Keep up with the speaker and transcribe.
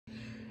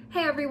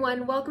Hey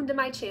everyone, welcome to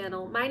my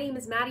channel. My name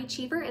is Maddie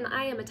Cheever and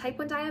I am a type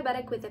 1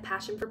 diabetic with a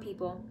passion for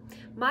people.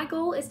 My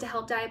goal is to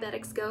help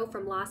diabetics go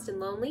from lost and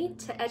lonely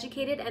to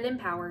educated and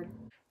empowered.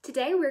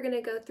 Today we're going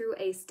to go through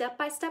a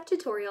step-by-step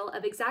tutorial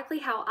of exactly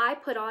how I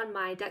put on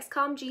my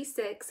Dexcom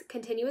G6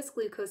 continuous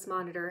glucose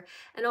monitor,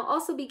 and I'll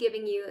also be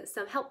giving you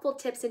some helpful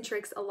tips and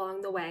tricks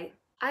along the way.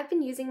 I've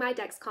been using my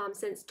Dexcom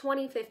since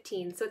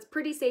 2015, so it's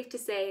pretty safe to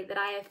say that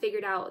I have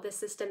figured out the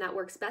system that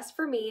works best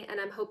for me,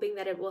 and I'm hoping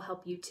that it will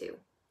help you too.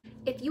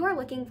 If you are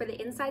looking for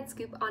the inside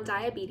scoop on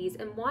diabetes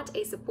and want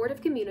a supportive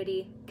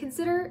community,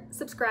 consider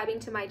subscribing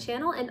to my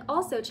channel and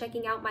also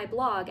checking out my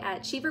blog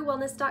at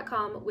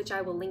cheeverwellness.com, which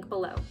I will link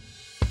below.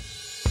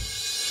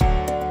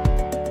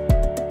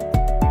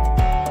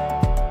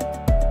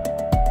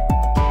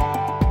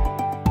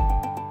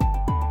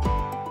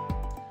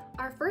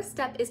 Our first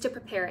step is to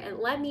prepare, and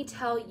let me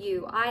tell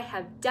you, I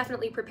have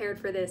definitely prepared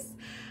for this.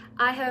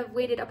 I have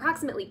waited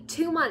approximately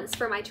 2 months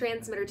for my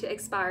transmitter to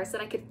expire so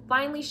that I could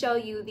finally show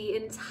you the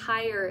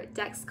entire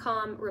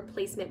Dexcom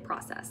replacement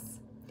process.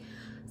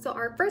 So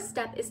our first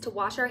step is to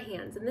wash our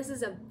hands, and this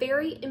is a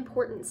very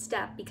important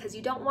step because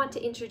you don't want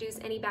to introduce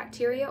any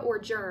bacteria or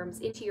germs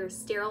into your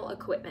sterile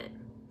equipment.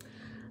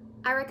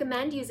 I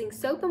recommend using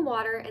soap and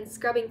water and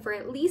scrubbing for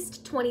at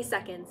least 20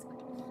 seconds.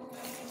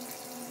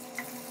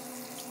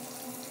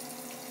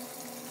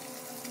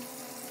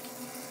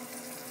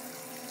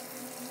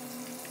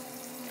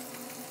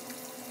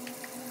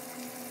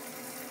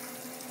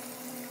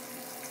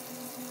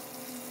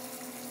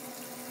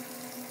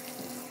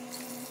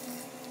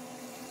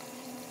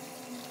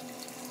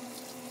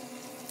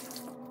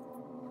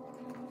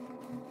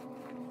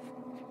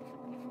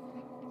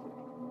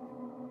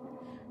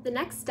 The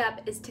next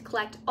step is to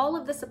collect all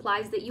of the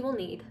supplies that you will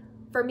need.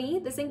 For me,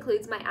 this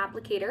includes my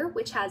applicator,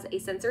 which has a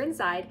sensor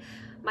inside,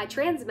 my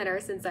transmitter,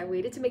 since I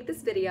waited to make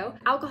this video,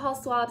 alcohol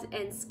swabs,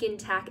 and skin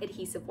tack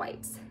adhesive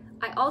wipes.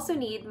 I also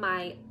need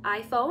my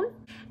iPhone,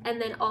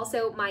 and then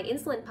also my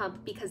insulin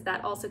pump because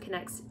that also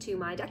connects to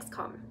my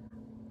Dexcom.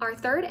 Our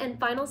third and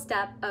final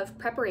step of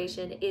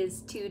preparation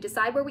is to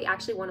decide where we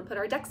actually want to put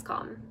our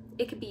Dexcom.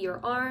 It could be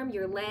your arm,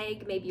 your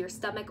leg, maybe your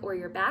stomach, or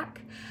your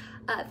back.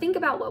 Think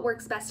about what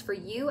works best for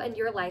you and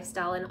your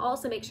lifestyle, and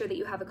also make sure that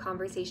you have a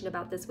conversation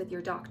about this with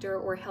your doctor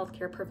or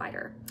healthcare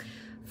provider.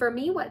 For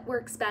me, what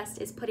works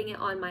best is putting it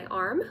on my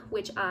arm,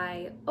 which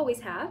I always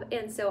have,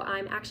 and so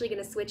I'm actually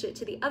going to switch it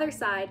to the other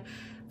side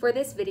for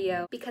this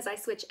video because I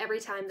switch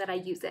every time that I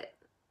use it.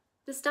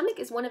 The stomach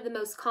is one of the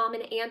most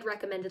common and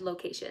recommended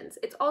locations.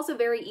 It's also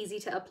very easy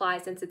to apply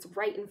since it's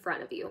right in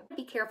front of you.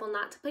 Be careful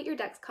not to put your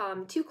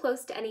Dexcom too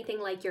close to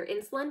anything like your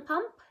insulin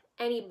pump,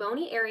 any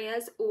bony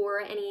areas,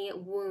 or any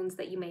wounds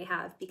that you may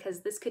have,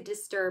 because this could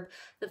disturb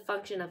the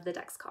function of the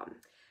Dexcom.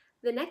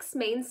 The next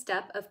main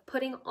step of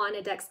putting on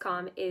a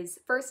Dexcom is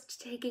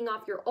first taking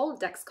off your old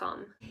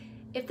Dexcom.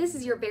 If this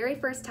is your very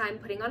first time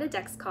putting on a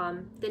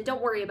Dexcom, then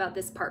don't worry about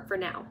this part for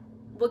now.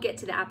 We'll get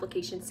to the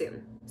application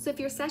soon. So if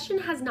your session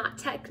has not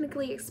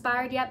technically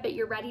expired yet, but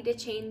you're ready to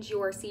change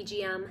your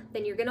CGM,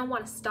 then you're gonna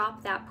wanna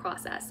stop that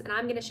process. And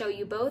I'm gonna show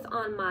you both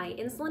on my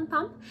insulin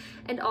pump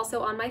and also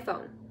on my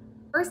phone.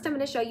 First, I'm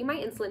going to show you my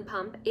insulin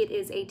pump. It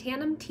is a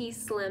Tandem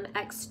T-Slim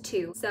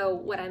X2. So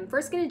what I'm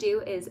first going to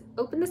do is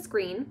open the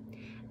screen,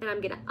 and I'm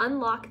going to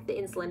unlock the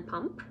insulin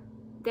pump.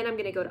 Then I'm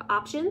going to go to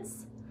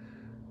Options,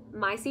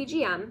 My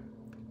CGM,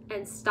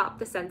 and Stop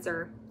the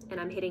Sensor, and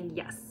I'm hitting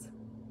Yes.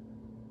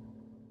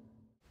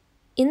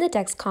 In the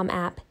Dexcom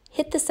app,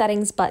 hit the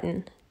Settings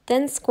button,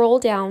 then scroll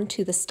down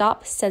to the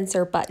Stop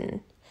Sensor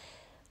button.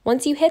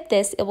 Once you hit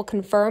this, it will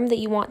confirm that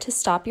you want to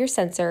stop your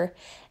sensor,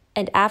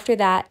 and after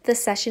that, the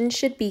session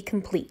should be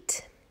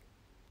complete.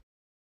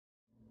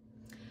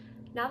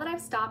 Now that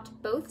I've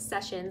stopped both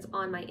sessions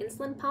on my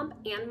insulin pump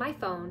and my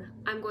phone,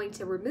 I'm going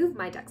to remove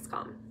my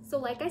Dexcom. So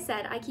like I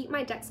said, I keep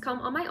my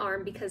Dexcom on my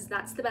arm because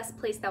that's the best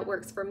place that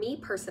works for me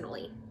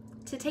personally.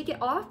 To take it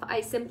off,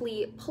 I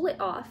simply pull it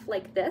off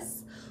like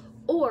this,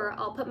 or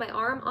I'll put my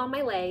arm on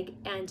my leg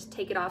and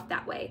take it off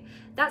that way.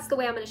 That's the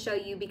way I'm going to show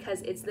you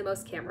because it's the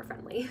most camera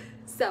friendly.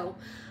 So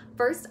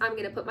first, I'm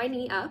going to put my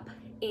knee up,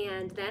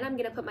 and then I'm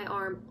gonna put my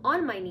arm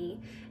on my knee,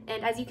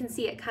 and as you can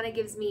see, it kind of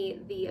gives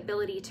me the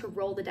ability to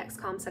roll the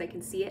Dexcom so that I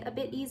can see it a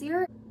bit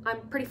easier.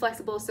 I'm pretty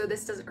flexible, so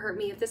this doesn't hurt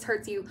me. If this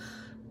hurts you,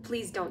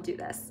 please don't do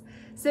this.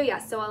 So yeah,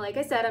 so like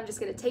I said, I'm just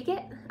gonna take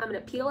it, I'm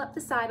gonna peel up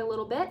the side a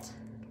little bit,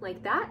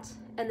 like that,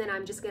 and then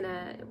I'm just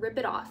gonna rip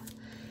it off.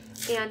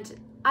 And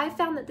I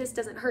found that this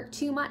doesn't hurt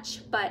too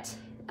much, but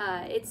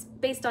it's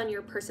based on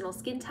your personal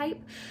skin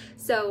type,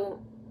 so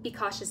be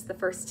cautious the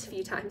first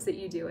few times that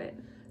you do it.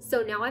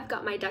 So now I've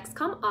got my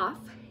Dexcom off,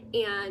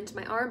 and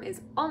my arm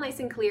is all nice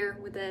and clear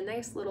with a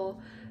nice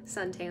little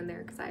suntan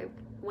there because I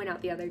went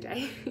out the other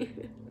day.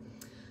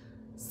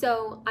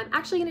 So I'm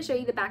actually going to show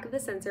you the back of the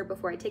sensor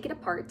before I take it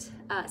apart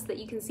so that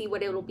you can see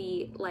what it'll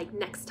be like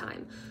next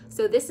time.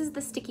 So this is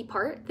the sticky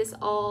part. This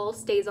all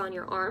stays on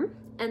your arm,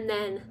 and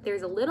then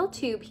there's a little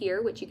tube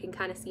here which you can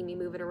kind of see me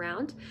moving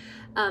around,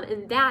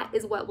 and that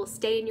is what will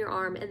stay in your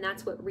arm, and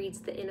that's what reads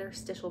the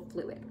interstitial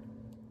fluid.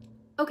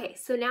 Okay,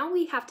 so now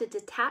we have to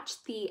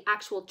detach the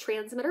actual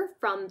transmitter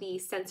from the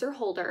sensor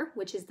holder,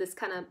 which is this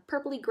kind of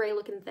purpley gray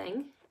looking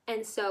thing.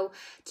 And so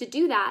to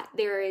do that,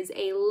 there is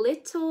a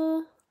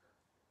little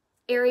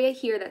area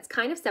here that's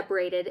kind of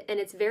separated and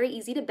it's very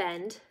easy to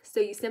bend. So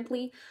you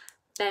simply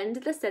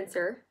bend the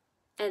sensor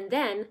and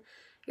then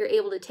you're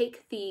able to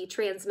take the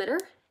transmitter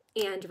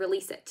and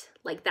release it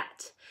like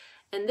that.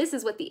 And this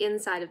is what the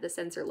inside of the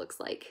sensor looks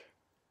like.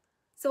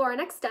 So our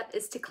next step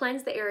is to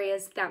cleanse the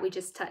areas that we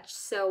just touched.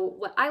 So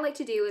what I like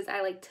to do is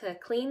I like to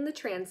clean the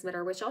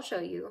transmitter, which I'll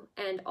show you,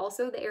 and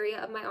also the area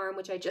of my arm,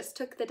 which I just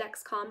took the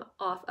Dexcom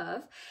off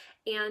of,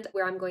 and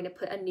where I'm going to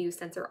put a new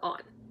sensor on.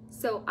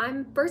 So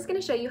I'm first going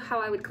to show you how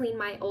I would clean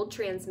my old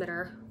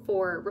transmitter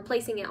for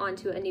replacing it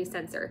onto a new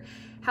sensor.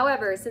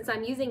 However, since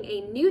I'm using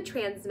a new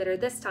transmitter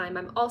this time,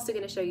 I'm also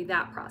going to show you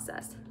that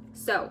process.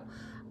 So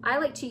I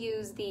like to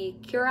use the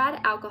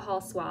Curad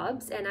alcohol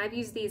swabs, and I've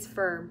used these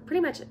for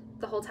pretty much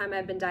the whole time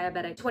I've been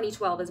diabetic.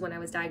 2012 is when I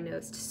was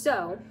diagnosed,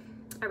 so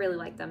I really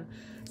like them.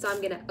 So I'm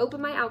gonna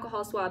open my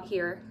alcohol swab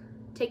here,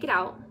 take it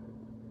out,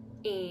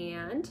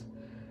 and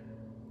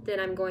then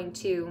I'm going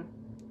to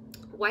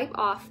wipe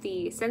off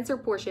the sensor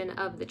portion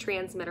of the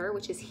transmitter,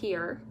 which is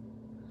here,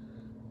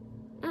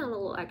 and a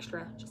little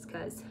extra just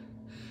because.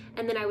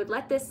 And then I would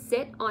let this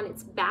sit on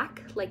its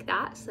back like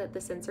that so that the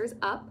sensor's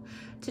up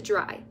to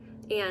dry.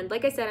 And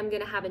like I said, I'm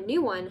gonna have a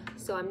new one,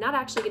 so I'm not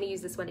actually gonna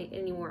use this one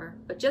anymore,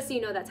 but just so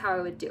you know, that's how I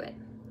would do it.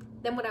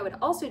 Then what I would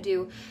also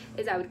do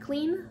is I would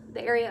clean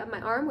the area of my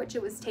arm, which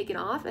it was taken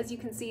off. As you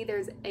can see,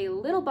 there's a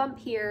little bump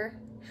here,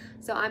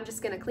 so I'm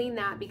just gonna clean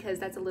that because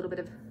that's a little bit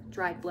of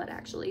dried blood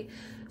actually.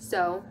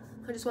 So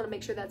I just wanna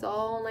make sure that's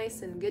all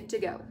nice and good to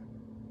go.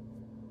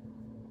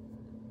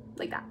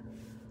 Like that.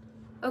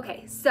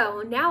 Okay,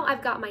 so now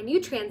I've got my new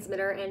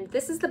transmitter, and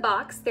this is the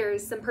box.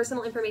 There's some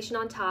personal information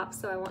on top,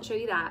 so I won't show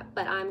you that,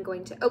 but I'm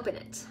going to open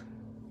it.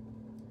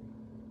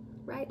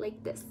 Right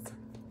like this.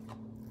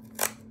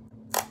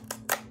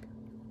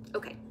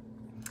 Okay,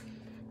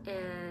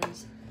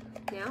 and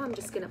now I'm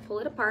just gonna pull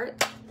it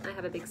apart. I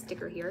have a big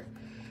sticker here,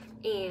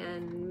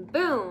 and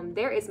boom,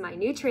 there is my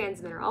new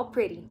transmitter, all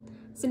pretty.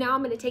 So now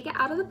I'm gonna take it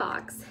out of the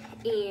box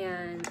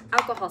and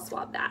alcohol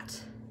swab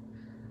that.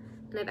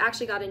 And I've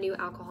actually got a new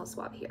alcohol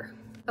swab here.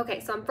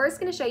 Okay, so I'm first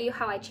gonna show you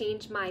how I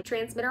change my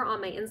transmitter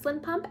on my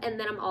insulin pump, and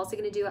then I'm also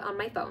gonna do it on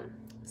my phone.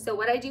 So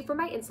what I do for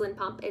my insulin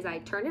pump is I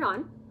turn it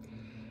on,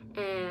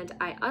 and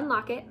I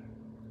unlock it,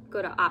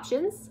 go to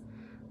options,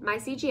 my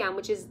CGM,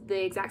 which is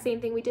the exact same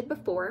thing we did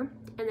before,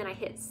 and then I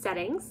hit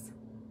settings,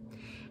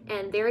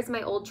 and there's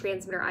my old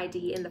transmitter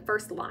ID in the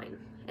first line.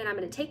 And I'm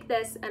gonna take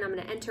this and I'm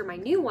gonna enter my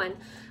new one,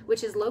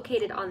 which is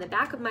located on the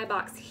back of my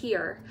box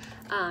here,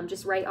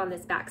 just right on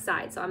this back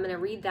side. So I'm gonna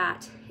read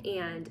that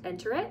and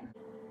enter it.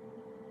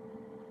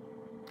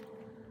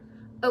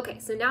 Okay,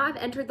 so now I've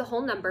entered the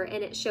whole number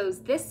and it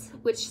shows this,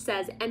 which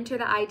says enter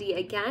the ID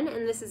again,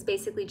 and this is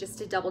basically just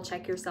to double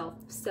check yourself.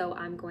 So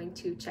I'm going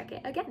to check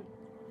it again.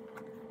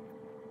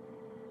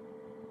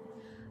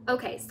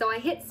 Okay, so I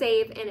hit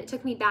save and it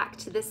took me back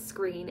to this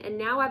screen, and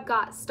now I've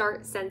got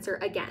start sensor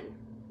again.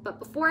 But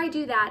before I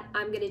do that,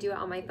 I'm gonna do it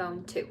on my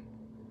phone too.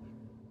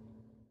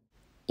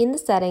 In the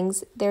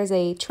settings, there's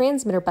a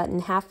transmitter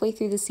button halfway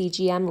through the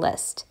CGM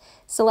list.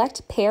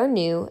 Select pair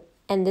new,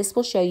 and this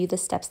will show you the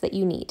steps that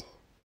you need.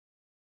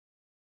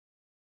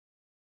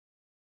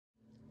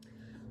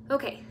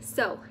 Okay,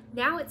 so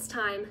now it's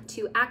time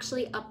to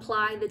actually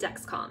apply the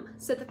Dexcom.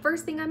 So the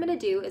first thing I'm gonna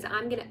do is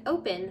I'm gonna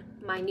open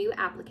my new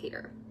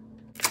applicator.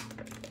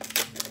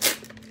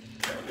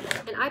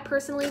 And I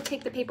personally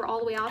take the paper all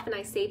the way off and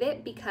I save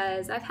it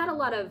because I've had a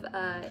lot of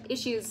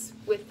issues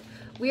with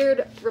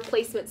weird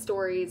replacement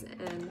stories,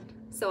 and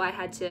so I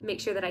had to make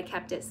sure that I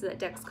kept it so that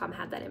Dexcom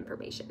had that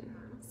information.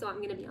 So I'm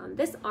gonna be on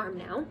this arm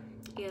now,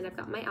 and I've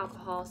got my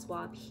alcohol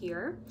swab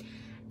here,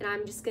 and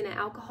I'm just gonna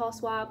alcohol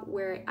swab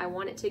where I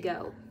want it to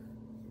go.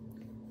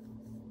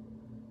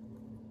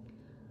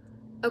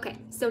 Okay,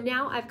 so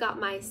now I've got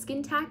my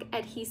SkinTac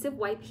adhesive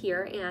wipe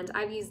here, and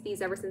I've used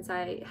these ever since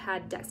I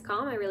had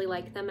Dexcom. I really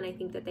like them, and I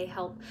think that they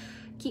help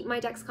keep my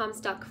Dexcom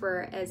stuck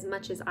for as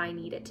much as I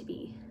need it to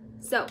be.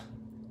 So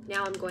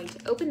now I'm going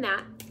to open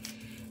that,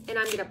 and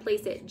I'm gonna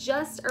place it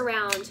just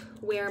around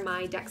where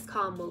my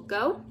Dexcom will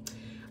go.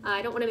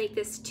 I don't wanna make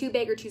this too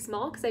big or too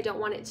small because I don't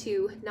want it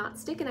to not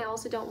stick, and I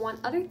also don't want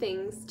other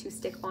things to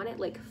stick on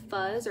it like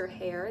fuzz or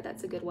hair.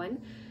 That's a good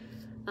one.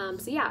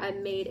 So yeah, I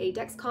made a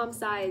Dexcom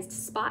sized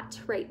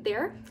spot right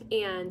there,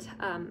 and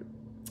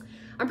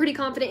I'm pretty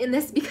confident in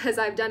this because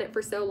I've done it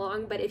for so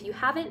long. But if you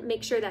haven't,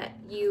 make sure that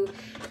you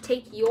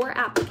take your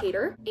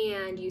applicator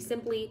and you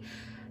simply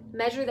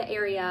measure the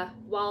area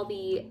while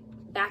the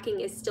backing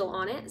is still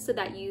on it so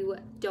that you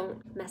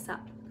don't mess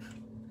up.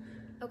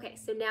 Okay,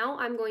 so now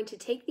I'm going to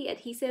take the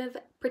adhesive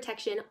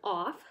protection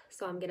off.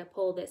 So I'm gonna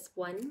pull this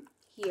one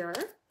here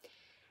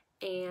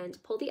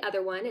and pull the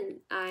other one,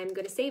 and I'm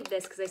going to save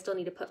this because I still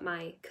need to put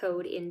my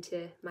code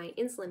into my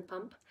insulin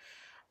pump,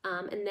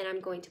 and then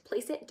I'm going to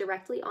place it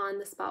directly on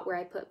the spot where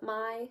I put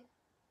my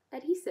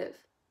adhesive.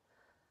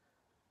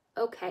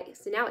 Okay,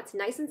 so now it's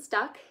nice and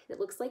stuck. It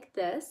looks like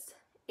this.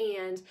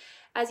 And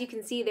as you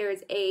can see,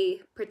 there's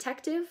a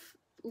protective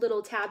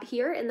little tab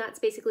here, and that's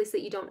basically so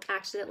that you don't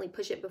accidentally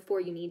push it before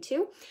you need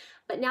to.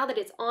 But now that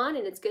it's on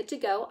and it's good to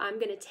go, I'm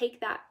gonna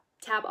take that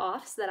tab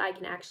off so that I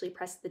can actually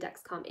press the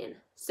Dexcom in.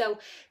 So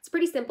it's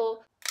pretty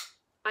simple.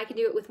 I can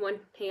do it with one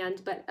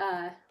hand, but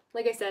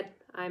like I said,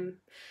 I'm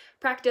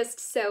practiced,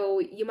 so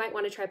you might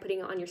want to try putting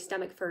it on your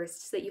stomach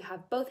first so that you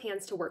have both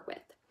hands to work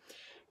with.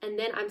 And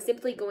then I'm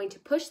simply going to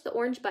push the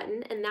orange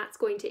button, and that's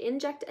going to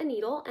inject a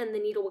needle, and the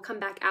needle will come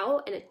back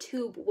out and a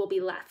tube will be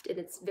left. And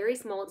it's very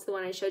small. It's the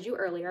one I showed you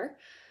earlier.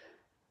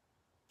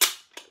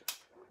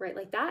 Right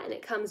like that, and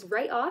it comes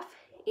right off.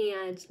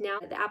 And now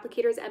the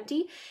applicator is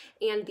empty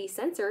and the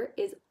sensor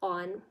is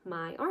on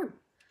my arm.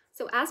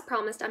 So as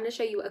promised, I'm going to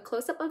show you a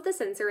close-up of the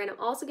sensor, and I'm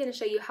also going to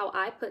show you how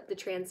I put the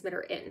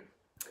transmitter in.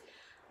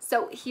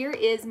 So here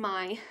is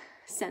my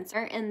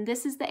sensor, and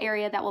this is the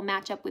area that will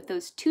match up with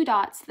those 2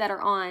 dots that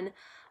are on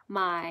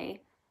my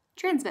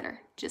transmitter,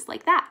 just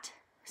like that.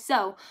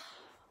 So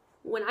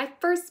when I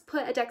first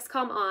put a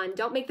Dexcom on,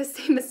 don't make the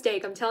same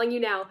mistake, I'm telling you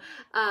now.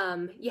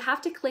 You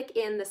have to click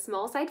in the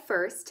small side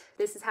first.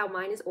 This is how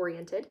mine is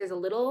oriented. There's a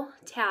little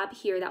tab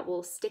here that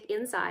will stick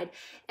inside,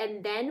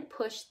 and then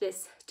push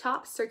this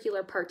top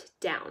circular part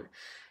down.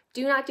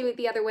 Do not do it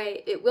the other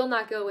way. It will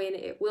not go in.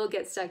 It will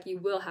get stuck. You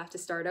will have to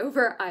start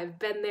over. I've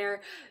been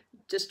there.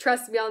 Just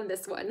trust me on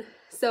this one.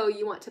 So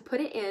you want to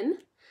put it in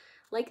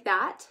like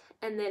that,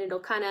 and then it'll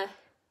kind of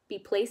be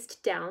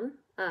placed down.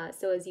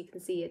 So as you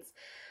can see, it's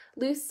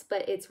loose,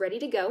 but it's ready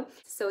to go.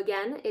 So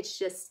again, it's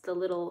just the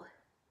little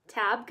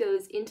tab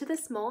goes into the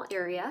small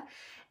area,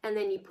 and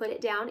then you put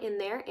it down in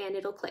there and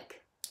it'll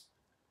click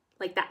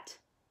like that.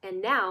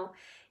 And now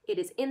it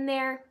is in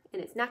there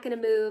and it's not going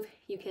to move.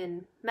 You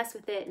can mess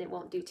with it and it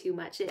won't do too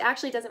much. It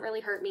actually doesn't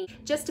really hurt me.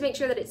 Just to make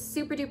sure that it's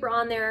super duper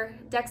on there,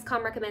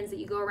 Dexcom recommends that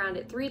you go around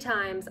it 3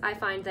 times. I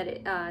find that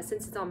it,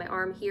 since it's on my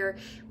arm here,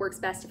 works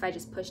best if I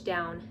just push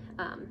down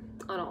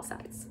on all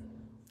sides.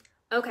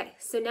 Okay,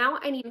 so now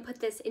I need to put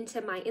this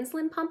into my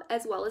insulin pump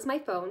as well as my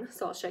phone.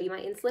 So I'll show you my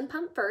insulin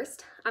pump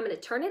first. I'm going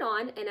to turn it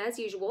on, and as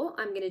usual,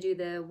 I'm going to do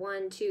the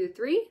 1, 2,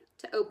 3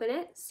 to open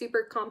it.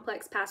 Super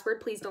complex password,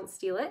 please don't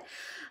steal it.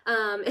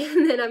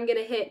 And then I'm going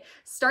to hit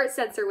start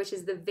sensor, which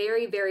is the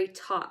very, very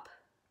top.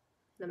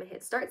 And I'm going to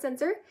hit start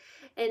sensor,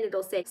 and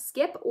it'll say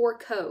skip or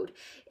code.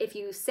 If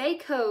you say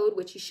code,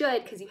 which you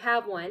should because you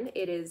have one,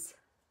 it is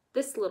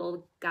this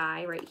little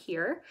guy right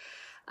here.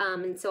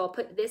 And so I'll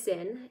put this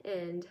in,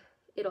 and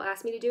it'll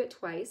ask me to do it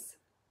twice.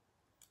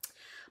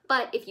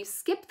 But if you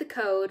skip the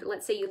code,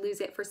 let's say you lose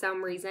it for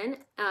some reason,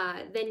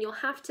 then you'll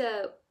have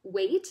to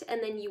wait,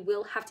 and then you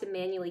will have to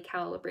manually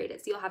calibrate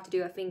it. So you'll have to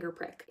do a finger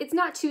prick. It's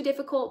not too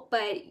difficult,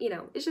 but you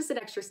know, it's just an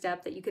extra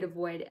step that you could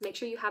avoid. Make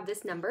sure you have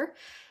this number,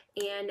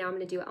 and now I'm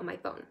going to do it on my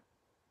phone.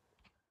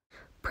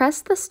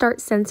 Press the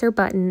start sensor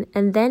button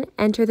and then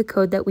enter the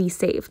code that we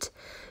saved.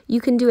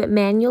 You can do it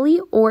manually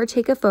or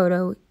take a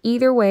photo.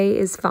 Either way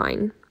is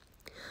fine.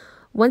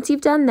 Once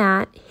you've done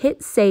that,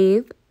 hit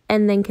save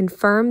and then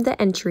confirm the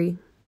entry.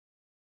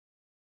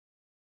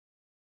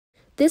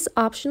 This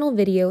optional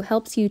video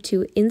helps you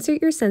to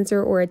insert your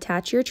sensor or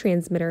attach your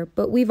transmitter,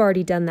 but we've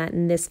already done that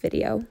in this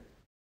video.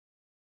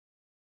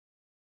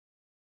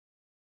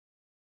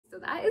 So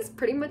that is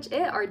pretty much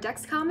it. Our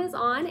Dexcom is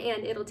on,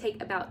 and it'll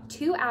take about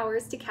 2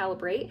 hours to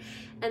calibrate.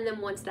 And then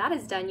once that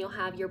is done, you'll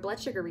have your blood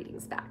sugar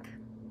readings back.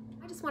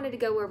 I just wanted to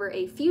go over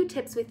a few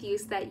tips with you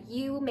so that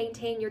you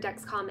maintain your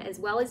Dexcom as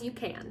well as you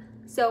can.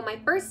 So my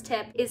first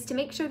tip is to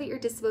make sure that you're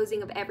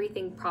disposing of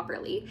everything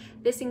properly.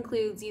 This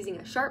includes using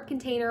a sharp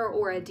container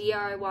or a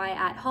DIY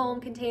at-home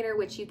container,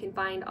 which you can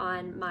find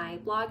on my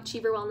blog,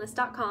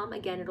 cheeverwellness.com.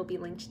 Again, it'll be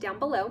linked down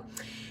below.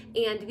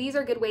 And these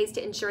are good ways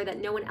to ensure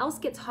that no one else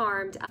gets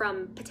harmed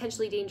from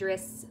potentially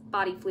dangerous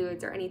body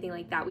fluids or anything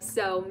like that.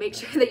 So make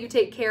sure that you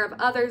take care of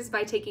others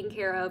by taking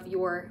care of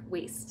your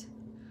waste.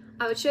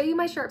 I would show you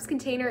my sharps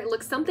container. It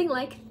looks something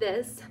like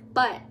this,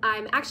 but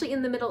I'm actually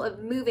in the middle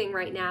of moving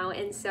right now,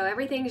 and so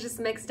everything's just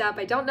mixed up.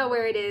 I don't know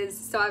where it is,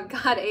 so I've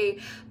got a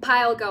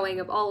pile going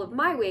of all of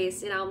my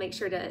waste, and I'll make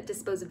sure to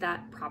dispose of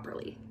that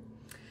properly.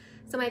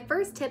 So my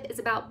first tip is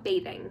about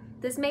bathing.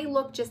 This may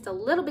look just a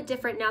little bit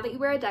different now that you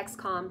wear a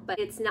Dexcom, but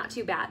it's not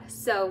too bad.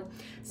 So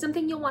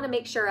something you'll want to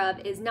make sure of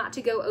is not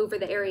to go over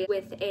the area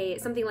with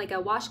something like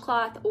a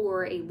washcloth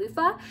or a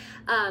loofah.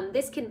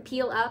 This can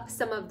peel up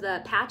some of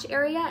the patch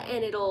area,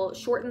 and it'll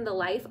shorten the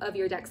life of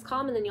your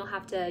Dexcom, and then you'll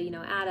have to, you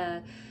know, add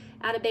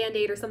a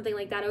Band-Aid or something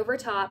like that over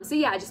top. So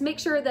yeah, just make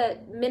sure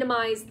that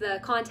minimize the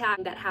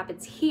contact that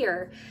happens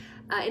here.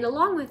 And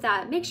along with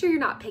that, make sure you're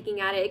not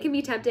picking at it. It can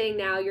be tempting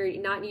now, you're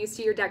not used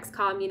to your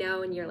Dexcom, you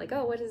know, and you're like,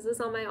 oh, what is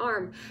this on my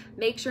arm?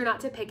 Make sure not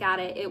to pick at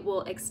it. It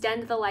will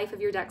extend the life of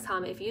your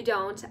Dexcom if you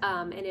don't,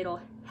 and it'll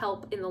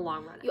help in the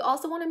long run. You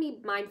also want to be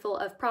mindful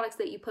of products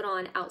that you put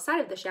on outside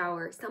of the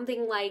shower.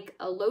 Something like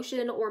a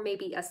lotion or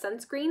maybe a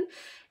sunscreen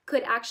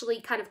could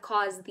actually kind of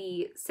cause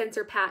the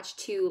sensor patch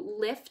to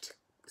lift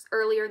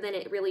earlier than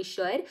it really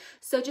should.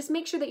 So just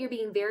make sure that you're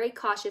being very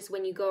cautious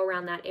when you go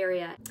around that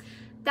area.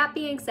 That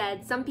being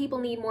said, some people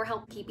need more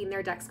help keeping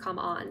their Dexcom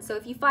on. So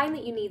if you find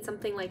that you need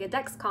something like a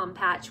Dexcom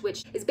patch,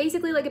 which is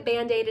basically like a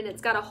Band-Aid and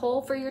it's got a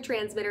hole for your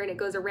transmitter and it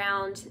goes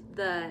around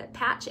the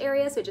patch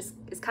area, so it just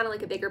is kind of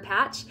like a bigger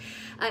patch.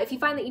 If you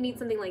find that you need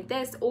something like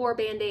this or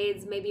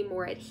Band-Aids, maybe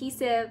more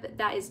adhesive,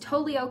 that is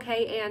totally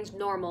okay and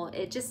normal.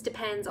 It just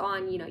depends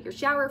on, your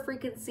shower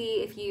frequency,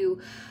 if you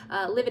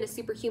live in a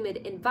super humid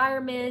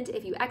environment,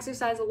 if you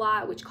exercise a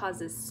lot, which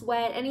causes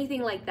sweat,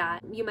 anything like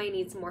that, you might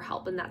need some more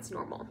help, and that's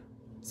normal.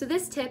 So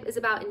this tip is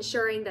about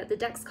ensuring that the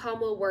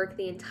Dexcom will work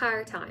the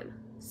entire time.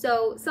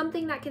 So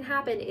something that can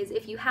happen is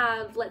if you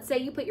have, let's say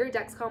you put your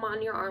Dexcom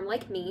on your arm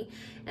like me,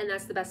 and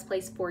that's the best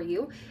place for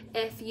you.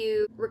 If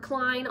you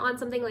recline on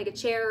something like a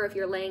chair, or if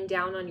you're laying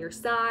down on your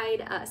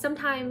side,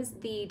 sometimes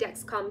the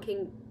Dexcom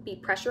can be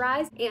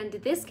pressurized, and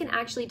this can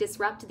actually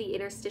disrupt the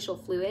interstitial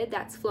fluid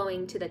that's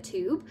flowing to the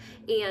tube,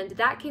 and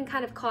that can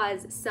kind of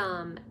cause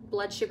some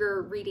blood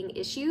sugar reading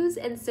issues.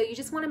 And so you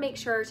just want to make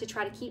sure to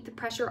try to keep the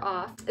pressure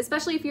off,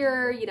 especially if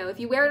you're, if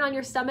you wear it on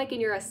your stomach and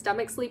you're a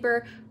stomach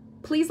sleeper.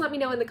 Please let me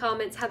know in the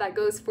comments how that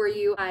goes for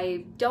you.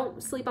 I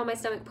don't sleep on my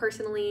stomach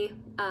personally,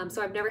 so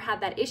I've never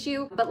had that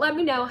issue, but let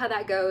me know how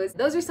that goes.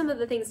 Those are some of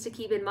the things to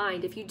keep in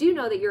mind. If you do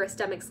know that you're a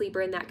stomach sleeper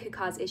and that could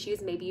cause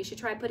issues, maybe you should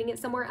try putting it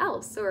somewhere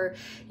else, or,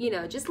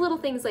 just little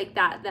things like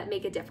that that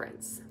make a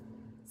difference.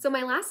 So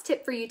my last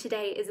tip for you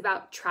today is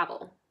about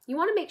travel. You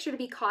want to make sure to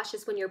be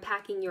cautious when you're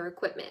packing your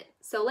equipment.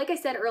 So like I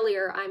said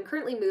earlier, I'm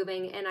currently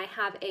moving and I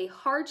have a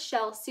hard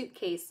shell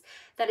suitcase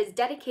that is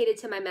dedicated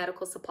to my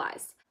medical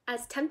supplies.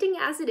 As tempting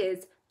as it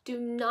is, do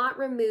not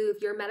remove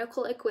your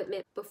medical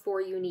equipment before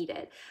you need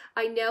it.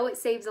 I know it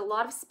saves a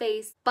lot of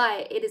space,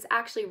 but it is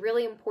actually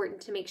really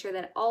important to make sure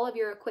that all of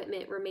your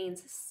equipment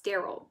remains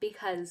sterile,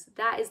 because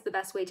that is the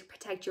best way to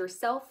protect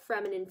yourself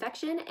from an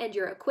infection and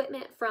your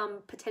equipment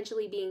from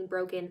potentially being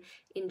broken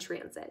in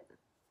transit.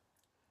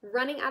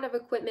 Running out of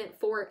equipment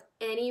for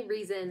any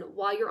reason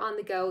while you're on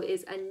the go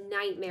is a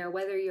nightmare,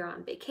 whether you're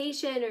on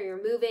vacation or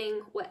you're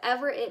moving,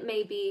 whatever it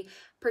may be.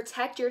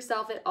 Protect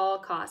yourself at all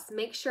costs.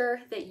 Make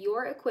sure that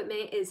your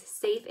equipment is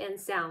safe and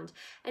sound.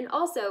 And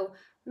also,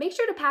 make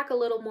sure to pack a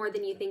little more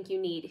than you think you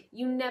need.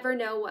 You never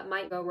know what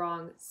might go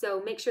wrong,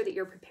 so make sure that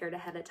you're prepared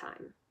ahead of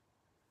time.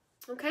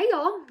 Okay,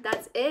 y'all,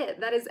 that's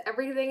it. That is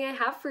everything I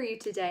have for you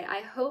today.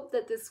 I hope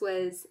that this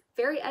was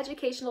very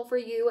educational for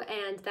you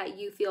and that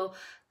you feel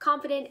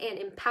confident and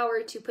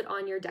empowered to put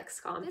on your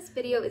Dexcom. This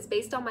video is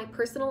based on my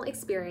personal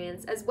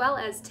experience as well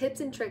as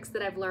tips and tricks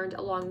that I've learned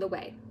along the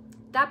way.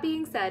 That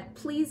being said,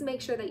 please make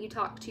sure that you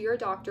talk to your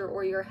doctor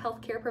or your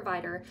healthcare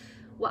provider.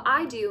 What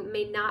I do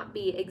may not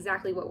be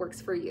exactly what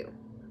works for you.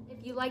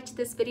 If you liked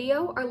this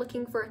video, are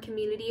looking for a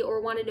community, or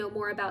want to know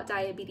more about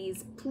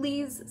diabetes,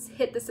 please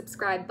hit the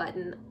subscribe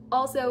button.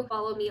 Also,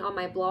 follow me on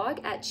my blog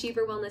at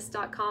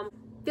cheeverwellness.com.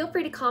 Feel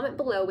free to comment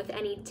below with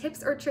any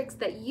tips or tricks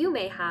that you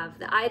may have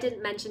that I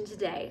didn't mention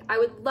today. I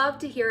would love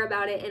to hear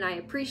about it, and I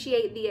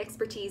appreciate the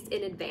expertise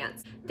in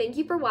advance. Thank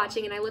you for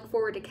watching, and I look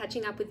forward to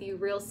catching up with you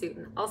real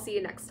soon. I'll see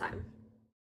you next time.